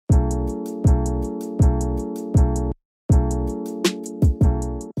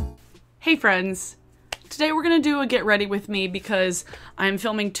Hey friends! Today we're gonna do a get ready with me because I'm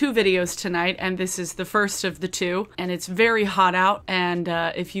filming 2 videos tonight and this is the first of the 2 and it's very hot out and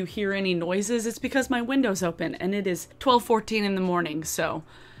if you hear any noises it's because my window's open and it is 12:14 in the morning, so...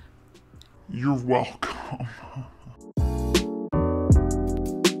 You're welcome.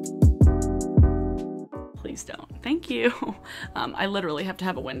 Please don't. Thank you. I literally have to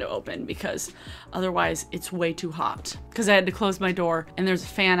have a window open because otherwise it's way too hot. Because I had to close my door and there's a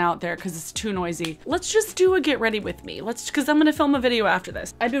fan out there because it's too noisy. Let's just do a get ready with me. Because I'm gonna film a video after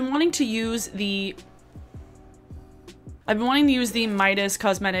this. I've been wanting to use the Midas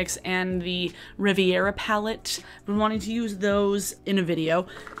Cosmetics and the Riviera palette. I've been wanting to use those in a video.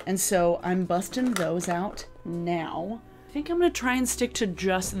 And so I'm busting those out now. I think I'm gonna try and stick to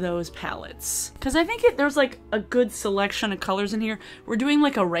just those palettes because I think there's like a good selection of colors in here. We're doing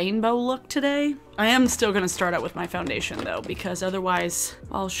like a rainbow look today. I am still gonna start out with my foundation though because otherwise,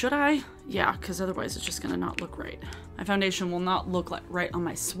 well, should I? Yeah, because otherwise it's just gonna not look right. My foundation will not look like right on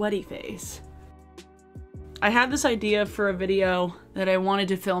my sweaty face. I had this idea for a video that I wanted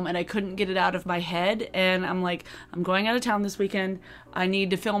to film and I couldn't get it out of my head, and I'm like, I'm going out of town this weekend. I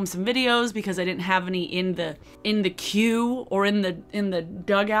need to film some videos because I didn't have any in the queue or in the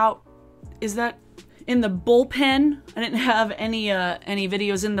dugout. Is that in the bullpen? I didn't have any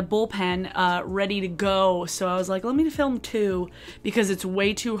videos in the bullpen ready to go, so I was like, let me film 2 because it's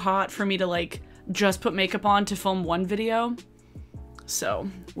way too hot for me to like just put makeup on to film 1 video. So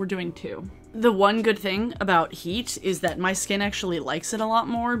we're doing 2. The one good thing about heat is that my skin actually likes it a lot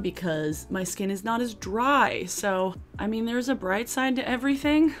more because my skin is not as dry. So, I mean, there's a bright side to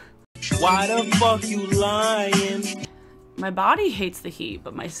everything. Why the fuck you lying? My body hates the heat,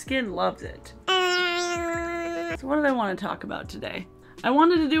 but my skin loves it. So what did I want to talk about today? I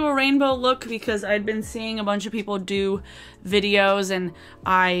wanted to do a rainbow look because I'd been seeing a bunch of people do videos and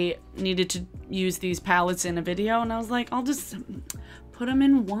I needed to use these palettes in a video, and I was like, I'll just put them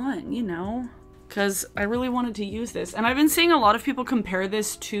in one, you know, because I really wanted to use this. And I've been seeing a lot of people compare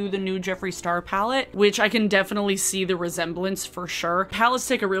this to the new Jeffree Star palette, which I can definitely see the resemblance for sure. Palettes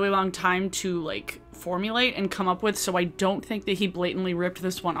take a really long time to like formulate and come up with, so I don't think that he blatantly ripped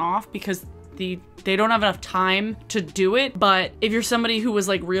this one off because they don't have enough time to do it. But if you're somebody who was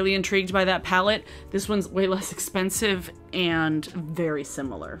like really intrigued by that palette, this one's way less expensive and very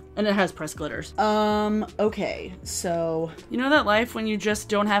similar. And it has pressed glitters. Okay, so you know that life when you just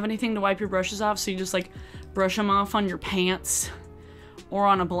don't have anything to wipe your brushes off, so you just like brush them off on your pants or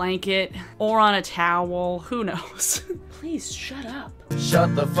on a blanket or on a towel, who knows? Please shut up.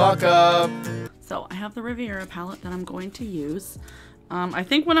 Shut the fuck up. So I have the Riviera palette that I'm going to use. I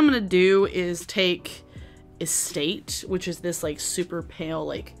think what I'm gonna do is take Estate, which is this like super pale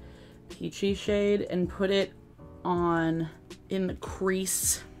like peachy shade, and put it on in the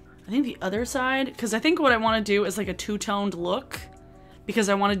crease. I think the other side, because I think what I want to do is like a 2-toned look because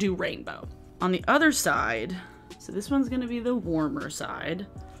I want to do rainbow. On the other side, so this one's gonna be the warmer side.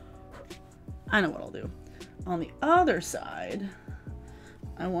 I know what I'll do. On the other side,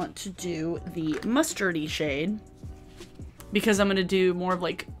 I want to do the mustardy shade, because I'm gonna do more of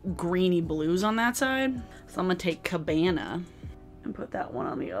like greeny blues on that side. So I'm gonna take Cabana and put that one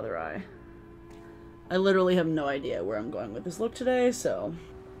on the other eye. I literally have no idea where I'm going with this look today, so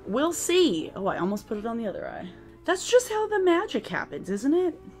we'll see. Oh, I almost put it on the other eye. That's just how the magic happens, isn't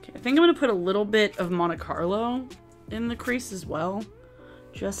it? Okay, I think I'm gonna put a little bit of Monte Carlo in the crease as well,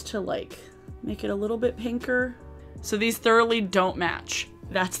 just to like make it a little bit pinker. So these thoroughly don't match.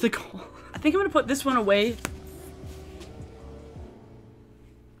 That's the goal. I think I'm gonna put this one away.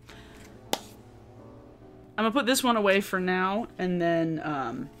 I'm gonna put this one away for now and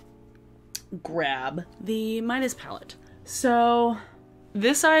then grab the Midas palette. So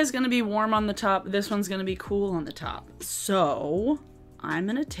this eye is gonna be warm on the top, this one's gonna be cool on the top. So I'm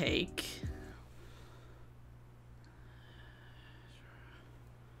gonna take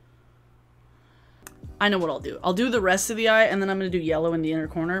I know what I'll do. I'll do the rest of the eye and then I'm gonna do yellow in the inner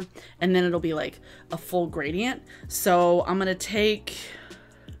corner and then it'll be like a full gradient. So I'm gonna take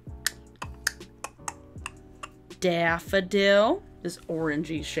Daffodil, this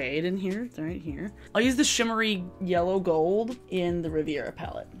orangey shade in here, it's right here. I'll use the shimmery yellow gold in the Riviera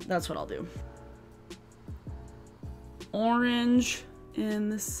palette. That's what I'll do. Orange in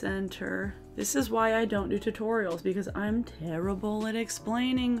the center. This is why I don't do tutorials, because I'm terrible at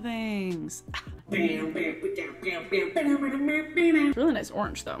explaining things. It's really nice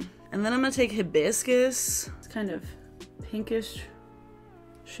orange though. And then I'm gonna take Hibiscus. It's kind of pinkish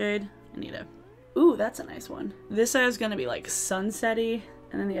shade. I need a ooh, that's a nice one. This eye is gonna be like sunsetty,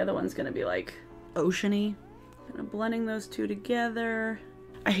 and then the other one's gonna be like oceany. Kind of blending those two together.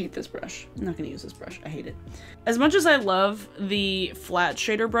 I hate this brush. I'm not gonna use this brush. I hate it. As much as I love the flat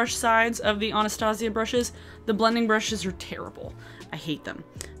shader brush sides of the Anastasia brushes, the blending brushes are terrible. I hate them.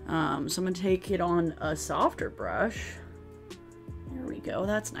 So I'm gonna take it on a softer brush. There we go,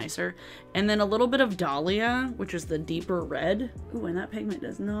 that's nicer. And then a little bit of Dahlia, which is the deeper red. Ooh, and that pigment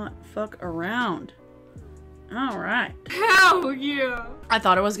does not fuck around. All right. Hell yeah! I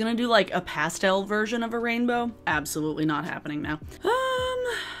thought I was gonna do like a pastel version of a rainbow. Absolutely not happening now.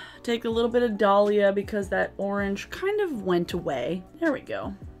 Take a little bit of Dahlia because that orange kind of went away. There we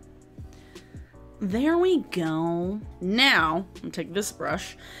go. There we go. Now, I'm gonna take this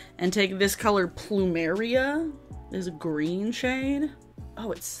brush and take this color Plumeria. This green shade.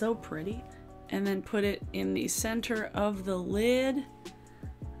 Oh, it's so pretty. And then put it in the center of the lid.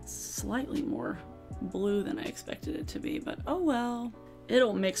 Slightly more blue than I expected it to be, but oh well.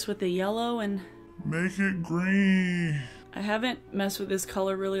 It'll mix with the yellow and... Make it green. I haven't messed with this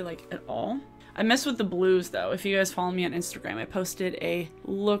color really like at all. I messed with the blues though. If you guys follow me on Instagram, I posted a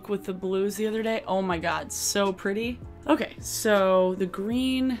look with the blues the other day. Oh my god, so pretty. Okay, so the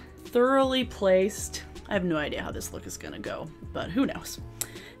green, thoroughly placed. I have no idea how this look is gonna go, but who knows.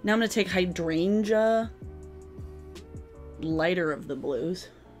 Now I'm gonna take Hydrangea, lighter of the blues,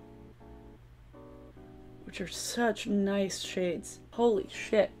 which are such nice shades. Holy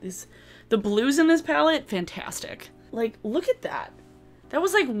shit, the blues in this palette, fantastic. Like, look at that. That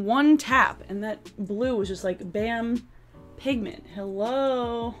was like one tap, and that blue was just like, bam, pigment.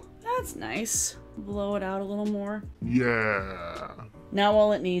 Hello. That's nice. Blow it out a little more. Yeah. Now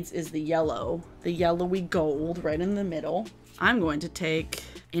all it needs is the yellow, the yellowy gold right in the middle. I'm going to take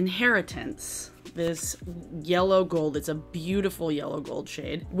Inheritance, this yellow gold. It's a beautiful yellow gold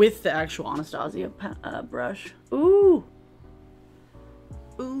shade with the actual Anastasia brush. Ooh.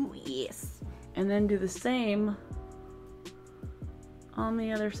 Ooh, yes. And then do the same on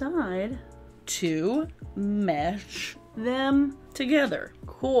the other side to mesh them together.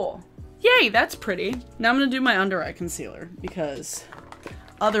 Cool. Yay, that's pretty. Now I'm gonna do my under eye concealer because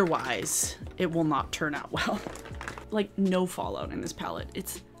otherwise it will not turn out well. Like, no fallout in this palette.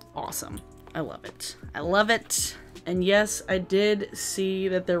 It's awesome. I love it. I love it. And yes, I did see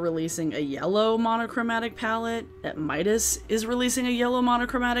that they're releasing a yellow monochromatic palette, that Midas is releasing a yellow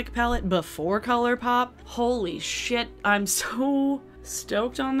monochromatic palette before ColourPop. Holy shit, I'm so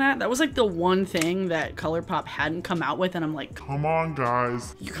stoked on that. That was like the one thing that ColourPop hadn't come out with, and I'm like, Come on,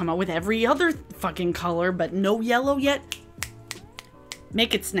 guys. you come out with every other fucking color, but no yellow yet?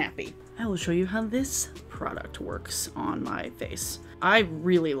 Make it snappy. I will show you how this product works on my face. I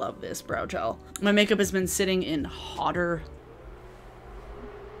really love this brow gel. My makeup has been sitting in hotter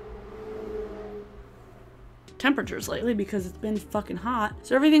temperatures lately because it's been fucking hot.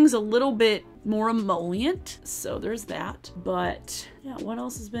 So everything's a little bit more emollient. So there's that. But yeah, what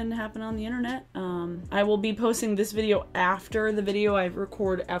else has been happening on the internet? I will be posting this video after the video I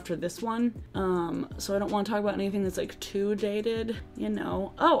record after this one. So I don't want to talk about anything that's like too dated, you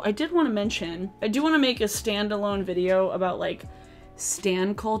know. Oh, I did want to mention, I do want to make a standalone video about like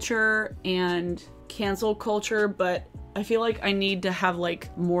stan culture and cancel culture, but I feel like I need to have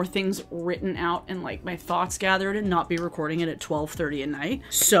like more things written out and like my thoughts gathered and not be recording it at 12:30 at night.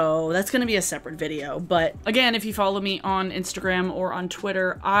 So that's gonna be a separate video. But again, if you follow me on Instagram or on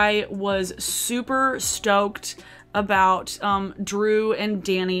Twitter, I was super stoked about Drew and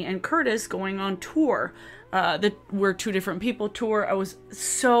Danny and Curtis going on tour. We're Two Different People tour. I was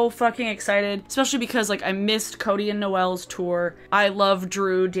so fucking excited, especially because like I missed Cody and Noelle's tour. I love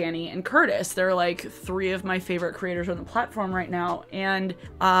Drew, Danny, and Curtis. They're like three of my favorite creators on the platform right now, and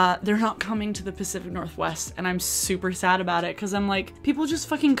they're not coming to the Pacific Northwest, and I'm super sad about it because I'm like, people just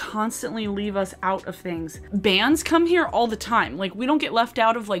fucking constantly leave us out of things. Bands come here all the time. Like, we don't get left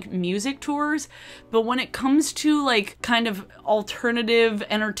out of like music tours, but when it comes to like kind of alternative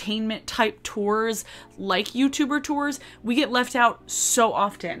entertainment type tours, like YouTuber tours, we get left out so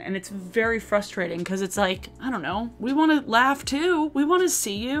often, and it's very frustrating because it's like, I don't know, we want to laugh too, we want to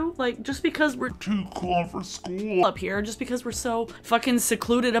see you. Like, just because we're Too cool for school. up here, just because we're so fucking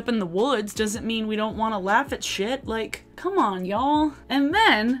secluded up in the woods doesn't mean we don't want to laugh at shit. Like, come on, y'all. And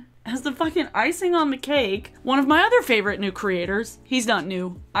then, as the fucking icing on the cake, one of my other favorite new creators, he's not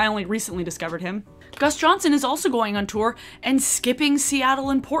new, I only recently discovered him, Gus Johnson, is also going on tour and skipping Seattle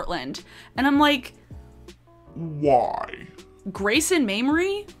and Portland. And I'm like, Why? Grace and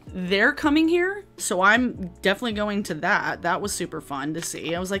Mamery, they're coming here, so I'm definitely going to that. That was super fun to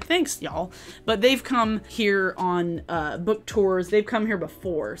see. I was like, thanks, y'all. But they've come here on book tours. They've come here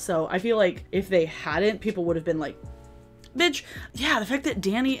before, so I feel like if they hadn't, people would have been like, bitch. Yeah, the fact that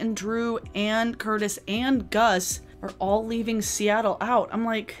Danny and Drew and Curtis and Gus are all leaving Seattle out. I'm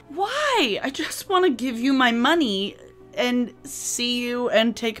like, why? I just want to give you my money and see you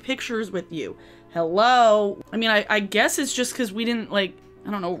and take pictures with you. Hello? I mean, I guess it's just because we didn't, like,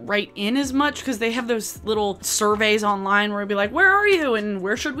 I don't know, write in as much, because they have those little surveys online where it'd be like, where are you and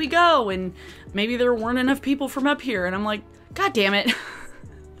where should we go? And maybe there weren't enough people from up here. And I'm like, God damn it.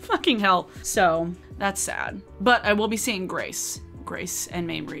 Fucking hell. So that's sad. But I will be seeing Grace and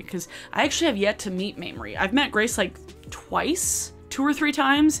Mamrie, because I actually have yet to meet Mamrie. I've met Grace like twice, 2 or 3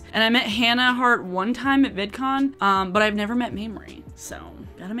 times, and I met Hannah Hart one time at VidCon, but I've never met Mamrie, so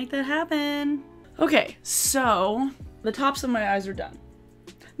gotta make that happen. Okay, so the tops of my eyes are done.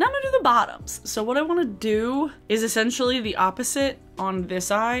 Now I'm gonna do the bottoms. So what I wanna do is essentially the opposite on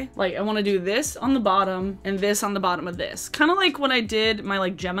this eye. Like, I wanna do this on the bottom and this on the bottom of this. Kind of like when I did my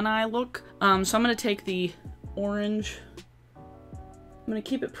like Gemini look. So I'm gonna take the orange, I'm gonna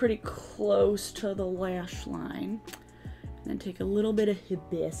keep it pretty close to the lash line, and then take a little bit of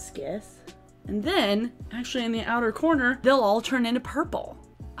hibiscus, and then actually in the outer corner they'll all turn into purple.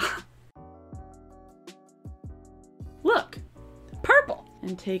 Look, purple.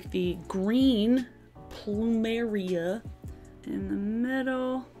 And take the green plumeria in the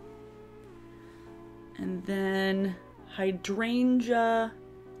middle, and then hydrangea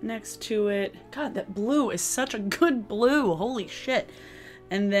next to it. God, that blue is such a good blue. Holy shit.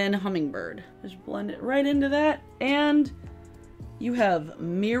 And then hummingbird. Just blend it right into that, and you have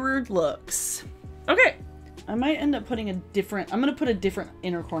mirrored looks. Okay, I might end up putting I'm gonna put a different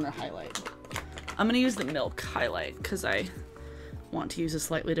inner corner highlight. I'm gonna use the milk highlight because I want to use a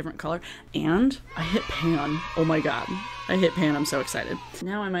slightly different color. And I hit pan. Oh my god, I hit pan. I'm so excited.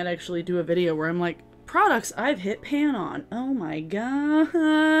 Now I might actually do a video where I'm like, products I've hit pan on. Oh my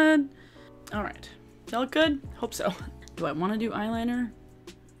god. All right, that look good? Hope so. Do I want to do eyeliner?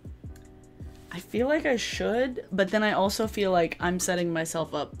 I feel like I should, but then I also feel like I'm setting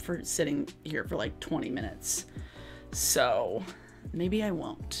myself up for sitting here for like 20 minutes. So maybe I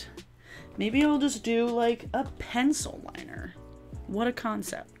won't. Maybe I'll just do like a pencil liner. What a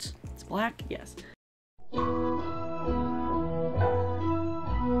concept. It's black, yes.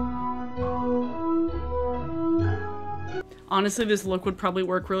 Honestly, this look would probably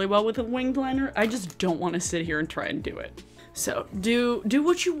work really well with a winged liner. I just don't want to sit here and try and do it. So do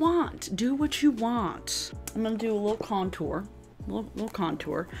what you want. Do what you want. I'm gonna do a little contour. Little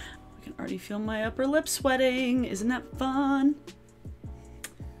contour. I can already feel my upper lip sweating. Isn't that fun?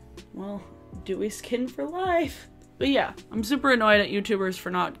 Well, dewy skin for life. But yeah, I'm super annoyed at YouTubers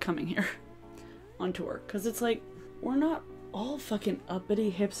for not coming here on tour. Because it's like, we're not all fucking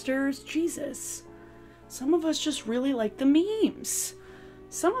uppity hipsters. Jesus. Some of us just really like the memes.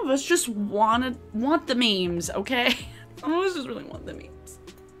 Some of us just want the memes, okay? Some of us just really want the memes.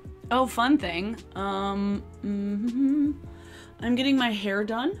 Oh, fun thing. I'm getting my hair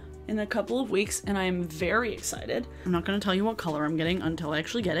done in a couple of weeks, and I am very excited. I'm not going to tell you what color I'm getting until I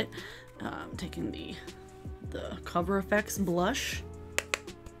actually get it. I'm taking the Cover FX blush.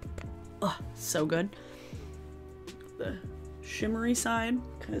 Oh, so good. The shimmery side,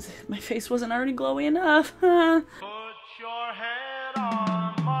 because my face wasn't already glowy enough. Put your head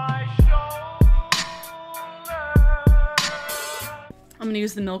on my shoulder. I'm gonna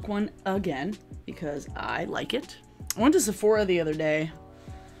use the milk one again because I like it. I went to Sephora the other day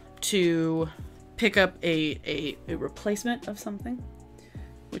to pick up a replacement of something,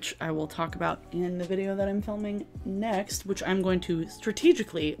 which I will talk about in the video that I'm filming next, which I'm going to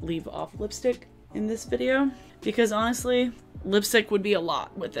strategically leave off lipstick in this video, because honestly, lipstick would be a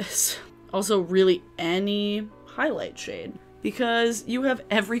lot with this. Also, really any highlight shade, because you have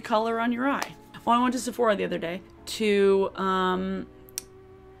every color on your eye. Well, I went to Sephora the other day to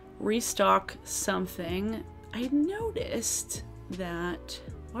restock something. I noticed that,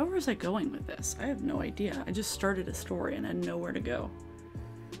 where was I going with this? I have no idea. I just started a story and had nowhere to go.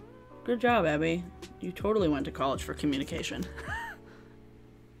 Good job, Abby. You totally went to college for communication.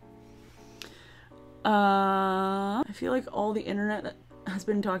 I feel like all the internet has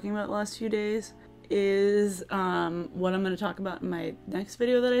been talking about the last few days is what I'm going to talk about in my next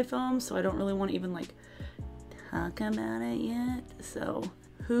video that I filmed, so I don't really want to even like talk about it yet, so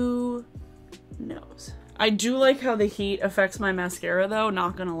who knows. I do like how the heat affects my mascara though,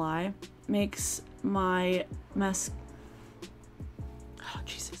 not gonna lie. Makes my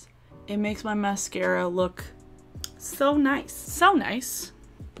it makes my mascara look so nice. So nice.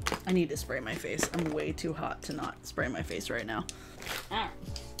 I need to spray my face. I'm way too hot to not spray my face right now.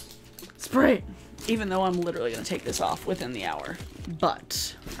 Spray! Even though I'm literally gonna take this off within the hour.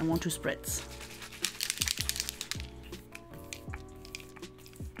 But I want to spritz.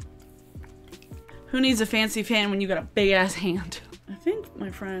 Who needs a fancy fan when you got a big ass hand? I think,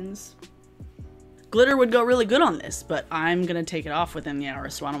 my friends, glitter would go really good on this, but I'm gonna take it off within the hour,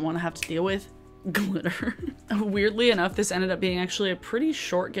 so I don't want to have to deal with glitter. Weirdly enough, this ended up being actually a pretty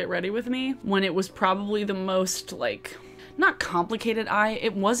short get ready with me when it was probably the most, like, not complicated eye.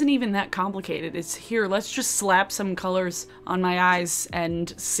 It wasn't even that complicated. It's here, let's just slap some colors on my eyes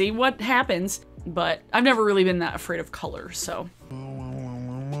and see what happens. But I've never really been that afraid of color, so.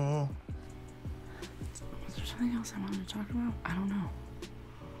 Was there something else I wanted to talk about? I don't know.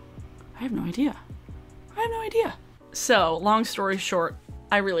 I have no idea. I have no idea. So, long story short,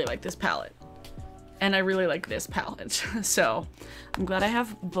 I really like this palette. And I really like this palette. So, I'm glad I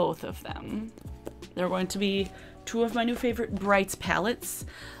have both of them. They're going to be two of my new favorite Brights palettes.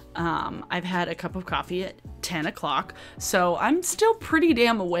 I've had a cup of coffee at 10 o'clock, so I'm still pretty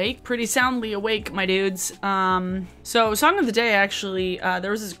damn awake, pretty soundly awake, my dudes. So song of the day, actually,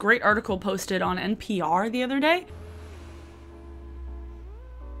 there was this great article posted on NPR the other day.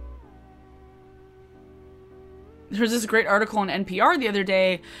 There's this great article on NPR the other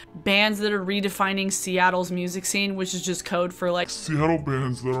day, bands that are redefining Seattle's music scene, which is just code for like Seattle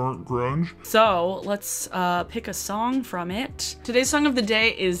bands that aren't grunge. So let's pick a song from it. Today's song of the day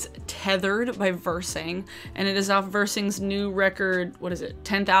is Tethered by Versing, and it is off Versing's new record, what is it,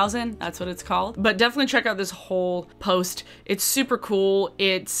 10,000? That's what it's called. But definitely check out this whole post. It's super cool.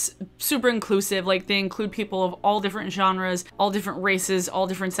 It's super inclusive. Like, they include people of all different genres, all different races, all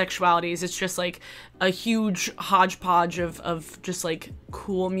different sexualities. It's just like a huge hodgepodge of just like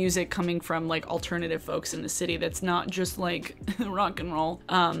cool music coming from like alternative folks in the city that's not just like rock and roll.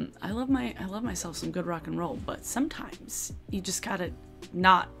 I love myself some good rock and roll, but sometimes you just gotta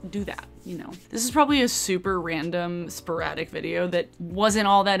not do that, you know. This is probably a super random, sporadic video that wasn't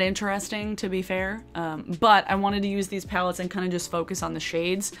all that interesting, to be fair, but I wanted to use these palettes and kind of just focus on the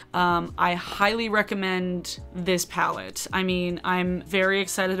shades. I highly recommend this palette. I mean, I'm very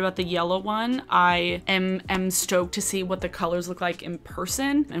excited about the yellow one. I am stoked to see what the colors look like in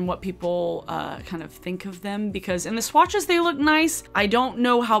person and what people kind of think of them, because in the swatches they look nice. I don't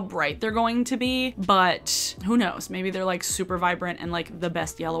know how bright they're going to be, but who knows? Maybe they're like super vibrant and like the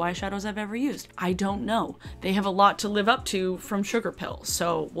best yellow eyeshadows I've ever used. I don't know. They have a lot to live up to from Sugar Pill,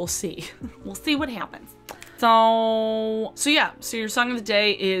 so we'll see. We'll see what happens. So yeah, so your song of the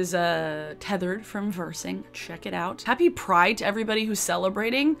day is Tethered from Versing. Check it out. Happy Pride to everybody who's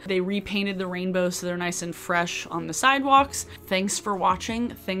celebrating. They repainted the rainbows so they're nice and fresh on the sidewalks. Thanks for watching.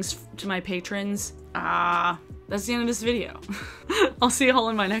 Thanks to my patrons. That's the end of this video. I'll see you all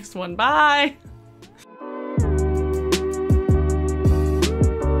in my next one. Bye!